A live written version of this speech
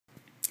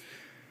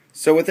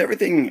So with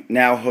everything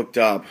now hooked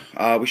up,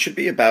 we should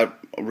be about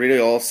really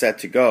all set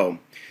to go.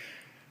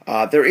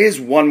 There is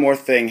one more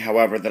thing,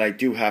 however, that I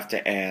do have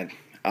to add.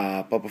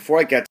 But before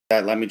I get to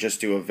that, let me just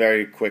do a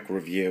very quick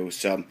review.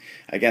 So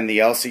again, the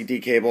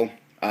LCD cable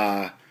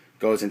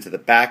goes into the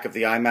back of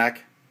the iMac,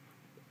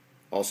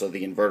 also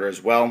the inverter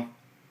as well.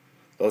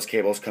 Those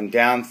cables come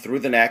down through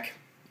the neck,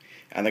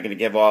 and they're going to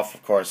give off,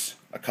 of course,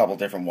 a couple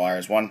different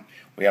wires. One,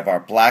 we have our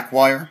black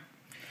wire.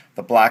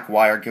 The black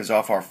wire gives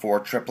off our 4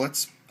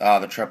 triplets.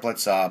 The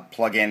triplets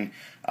plug in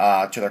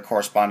to their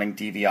corresponding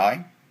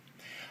DVI.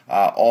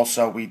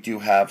 Also, we do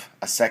have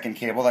a second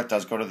cable that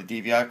does go to the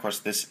DVI, of course,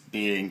 this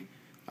being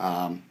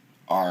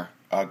our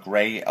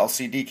gray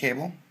LCD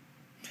cable.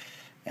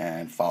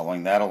 And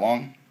following that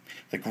along,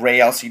 the gray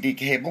LCD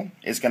cable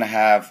is going to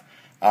have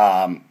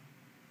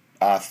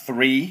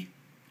 3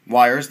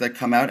 wires that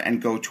come out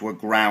and go to a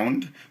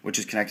ground, which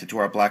is connected to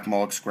our black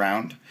Molex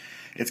ground.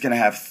 It's going to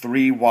have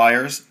 3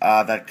 wires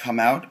that come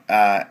out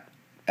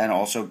and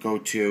also go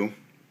to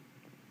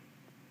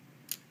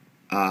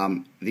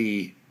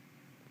the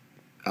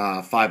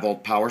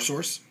 5-volt power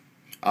source,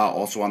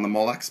 also on the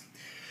Molex.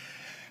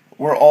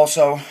 We're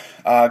also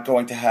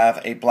going to have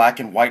a black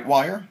and white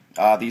wire.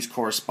 These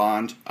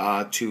correspond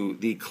to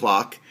the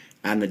clock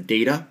and the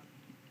data.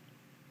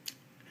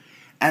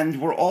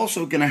 And we're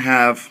also going to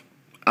have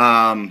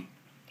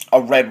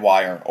a red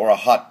wire or a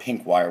hot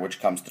pink wire which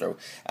comes through.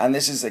 And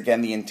this is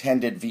again the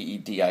intended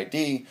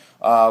VEDID,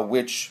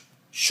 which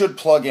should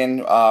plug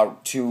in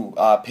to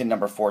pin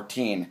number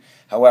 14.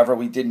 However,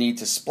 we did need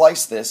to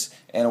splice this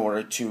in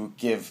order to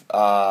give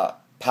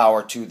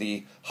power to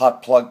the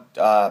hot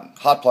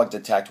plug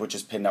detect, which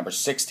is pin number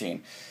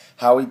 16.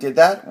 How we did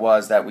that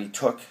was that we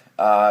took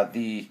a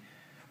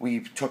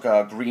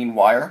green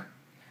wire,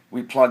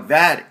 we plugged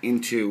that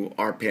into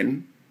our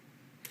pin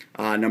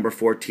number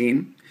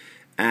 14,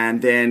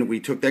 and then we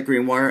took that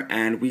green wire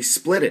and we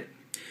split it.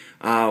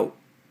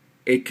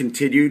 It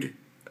continued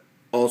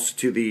also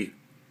to the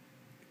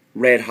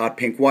red hot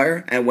pink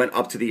wire and went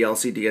up to the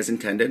LCD as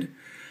intended.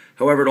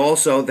 However, it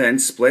also then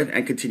split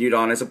and continued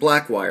on as a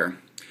black wire.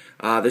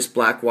 This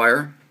black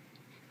wire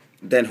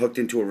then hooked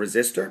into a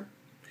resistor,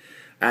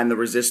 and the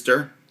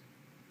resistor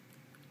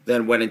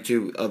then went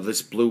into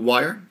this blue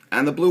wire,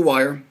 and the blue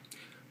wire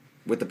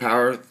with the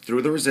power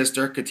through the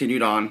resistor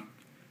continued on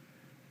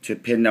to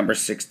pin number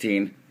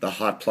 16, the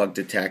hot plug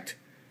detect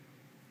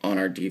on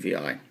our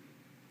DVI.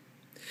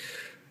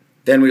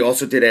 Then we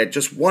also did add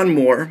just one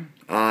more,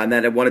 and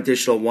then one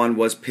additional one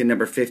was pin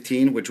number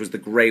 15, which was the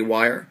gray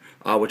wire,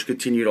 which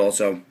continued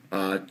also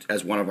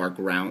as one of our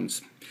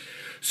grounds.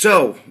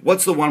 So,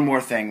 what's the one more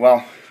thing?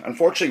 Well,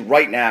 unfortunately,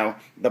 right now,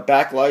 the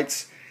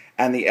backlights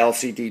and the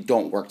LCD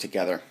don't work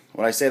together.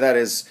 When I say that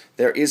is,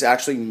 there is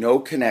actually no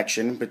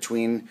connection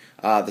between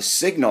the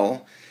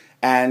signal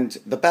and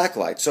the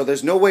backlight. So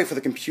there's no way for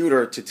the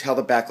computer to tell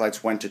the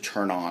backlights when to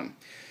turn on.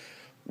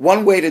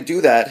 One way to do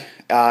that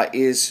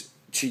is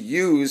to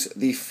use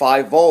the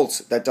 5 volts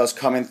that does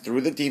come in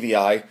through the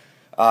DVI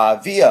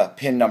via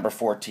pin number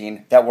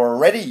 14 that we're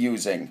already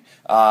using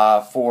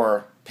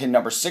for pin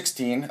number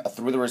 16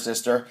 through the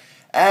resistor,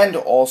 and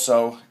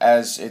also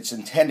as it's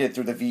intended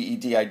through the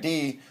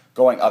VEDID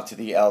going up to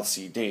the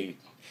LCD.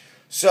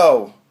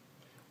 So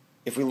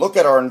if we look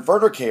at our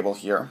inverter cable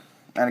here,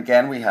 and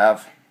again we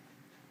have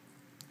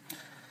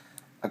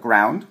a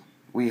ground,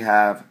 we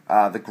have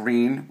the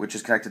green, which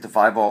is connected to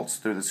 5 volts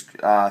through this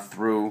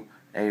through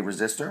a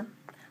resistor.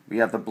 We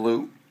have the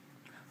blue,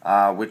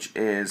 which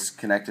is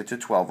connected to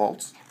 12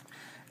 volts,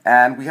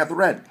 and we have the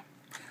red,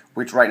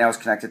 which right now is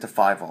connected to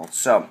 5 volts.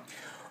 So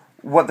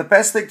what the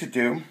best thing to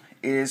do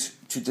is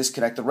to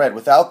disconnect the red.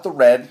 Without the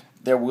red,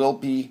 there will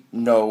be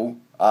no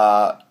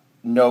power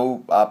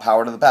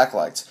to the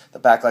backlights. The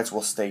backlights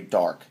will stay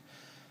dark.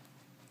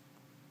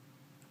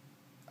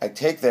 I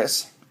take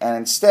this, and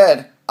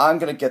instead, I'm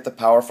going to get the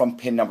power from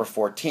pin number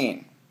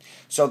 14.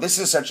 So this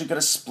is essentially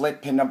going to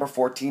split pin number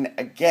 14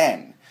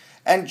 again.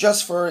 And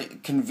just for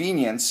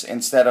convenience,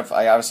 instead of,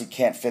 I obviously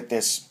can't fit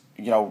this,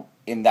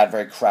 in that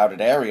very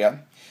crowded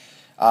area,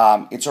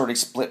 it's already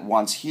split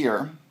once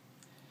here.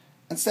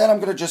 Instead, I'm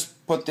going to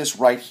just put this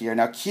right here.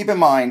 Now, keep in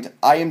mind,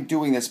 I am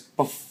doing this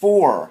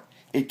before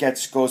it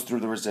goes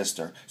through the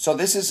resistor. So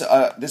this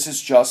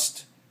is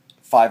just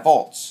 5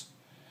 volts.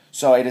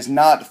 So it is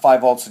not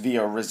 5 volts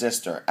via a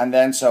resistor. And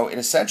then, so it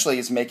essentially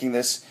is making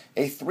this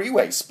a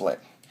 3-way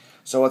split.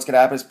 So what's going to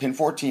happen is pin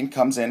 14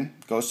 comes in,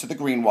 goes to the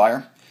green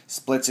wire,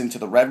 splits into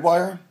the red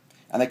wire,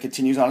 and then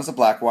continues on as a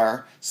black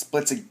wire,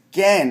 splits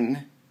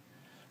again,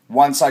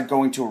 one side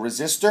going to a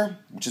resistor,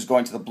 which is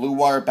going to the blue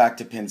wire back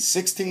to pin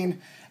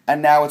 16,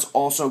 and now it's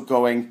also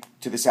going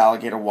to this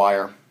alligator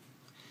wire,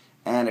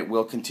 and it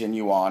will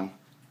continue on,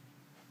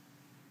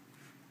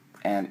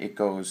 and it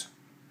goes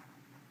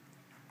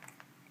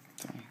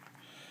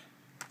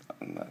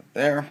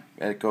there,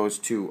 and it goes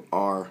to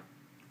our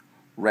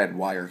red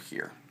wire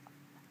here.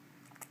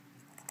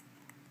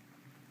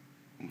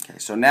 Okay,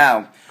 so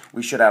now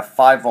we should have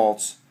 5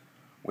 volts,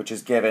 which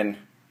is given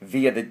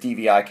via the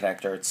DVI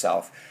connector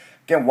itself.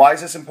 Again, why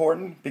is this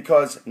important?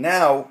 Because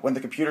now, when the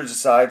computer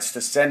decides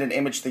to send an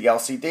image to the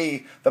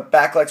LCD, the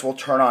backlights will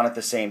turn on at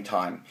the same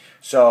time.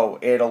 So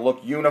it'll look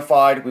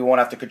unified. We won't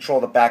have to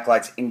control the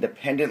backlights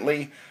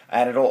independently,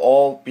 and it'll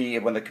all be,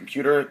 when the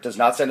computer does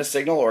not send a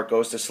signal or it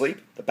goes to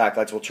sleep, the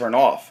backlights will turn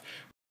off.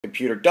 When the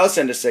computer does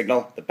send a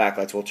signal, the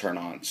backlights will turn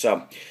on.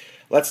 So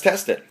let's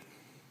test it.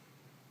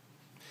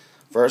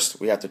 First,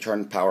 we have to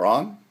turn power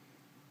on.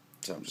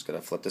 So I'm just going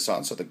to flip this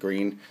on so the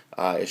green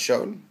is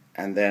shown.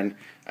 And then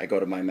I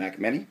go to my Mac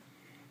Mini,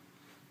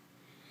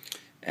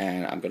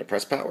 and I'm going to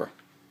press power.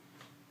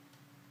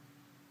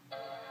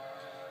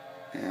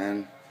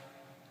 And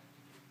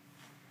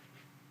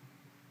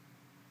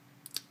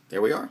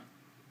there we are.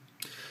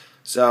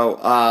 So,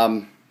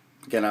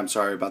 again, I'm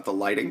sorry about the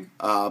lighting,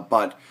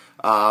 but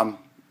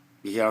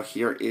you know,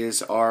 here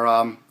is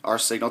our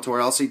signal to our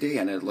LCD,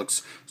 and it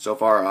looks, so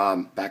far,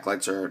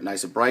 backlights are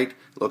nice and bright.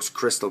 It looks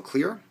crystal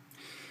clear.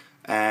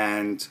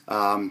 And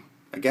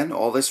again,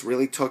 all this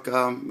really took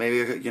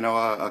maybe, you know,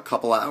 a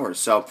couple hours.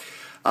 So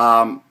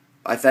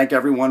I thank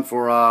everyone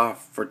for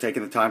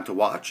taking the time to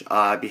watch.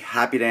 I'd be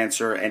happy to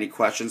answer any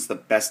questions the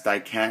best I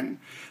can.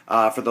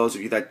 For those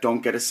of you that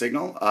don't get a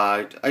signal,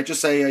 I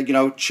just say, you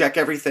know, check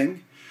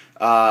everything.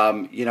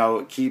 You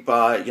know, keep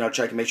you know,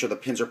 check and make sure the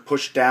pins are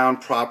pushed down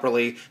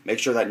properly. Make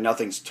sure that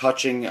nothing's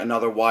touching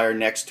another wire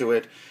next to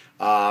it.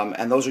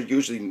 And those are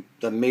usually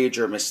the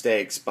major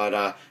mistakes.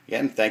 But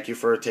again, thank you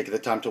for taking the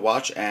time to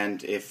watch.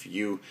 And if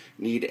you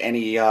need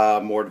any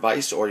more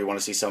advice, or you want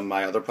to see some of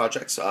my other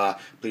projects,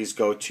 please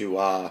go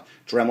to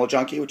Dremel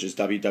Junkie, which is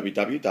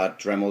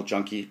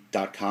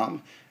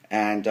www.dremeljunkie.com.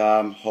 And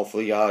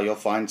hopefully you'll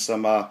find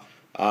some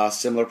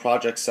similar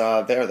projects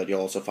there that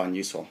you'll also find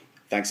useful.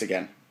 Thanks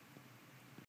again.